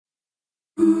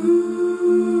Can't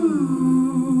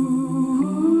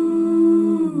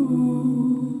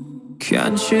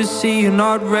you see you're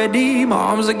not ready? My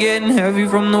arms are getting heavy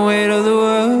from the weight of the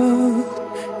world.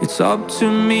 It's up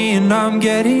to me and I'm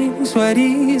getting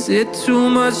sweaty. Is it too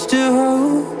much to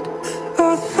hold?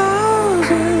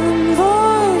 1,000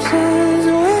 voices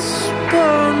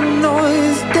whisper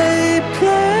noise. They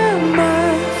play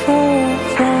my fall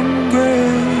from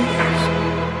grace.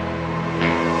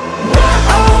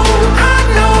 Oh, I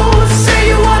know. Say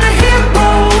you want a hero,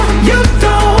 you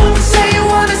don't. Say you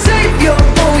want a savior,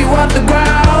 pull you off the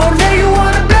ground. Now you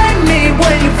wanna blame me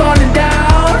when you're falling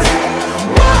down.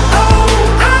 Oh,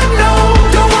 I know.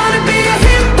 Don't wanna be a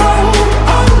hero,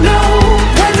 oh no.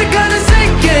 When's it gonna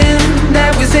sink in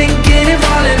that we're sinking and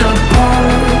falling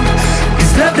apart?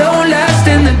 'Cause love don't last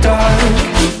in the dark.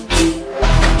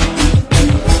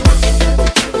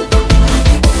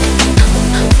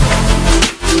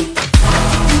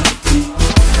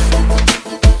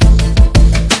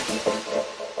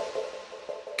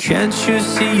 Can't you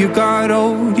see you got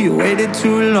old? You waited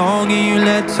too long and you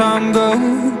let time go.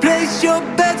 Place your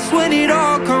bets when it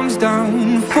all comes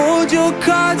down. Fold your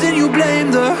cards and you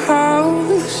blame the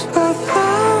house.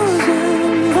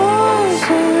 1,000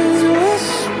 voices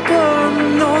whisper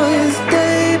noise.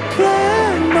 They play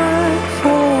my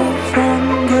fall from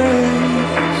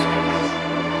grace.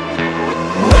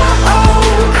 Oh,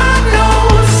 I know.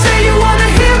 Say you want a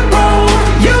hero,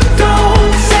 you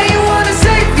don't. Say you want a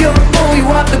savior, pull you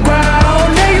off the ground.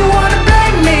 Now you wanna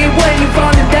blame me when you're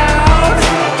falling down.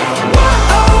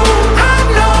 Oh, I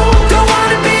know. Don't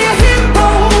wanna be a hero,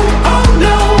 oh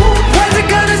no. When's it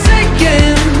gonna sink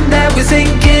in that we're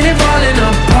sinking and falling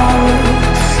apart?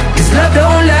 'Cause love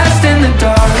don't last in the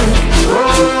dark.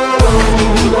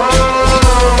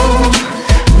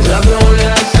 Love don't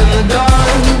last in the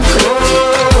dark.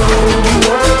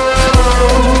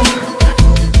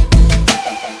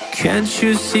 Can't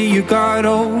you see you got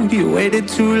old? You waited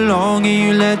too long and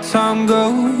you let time go.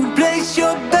 Place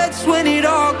your bets when it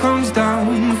all comes down.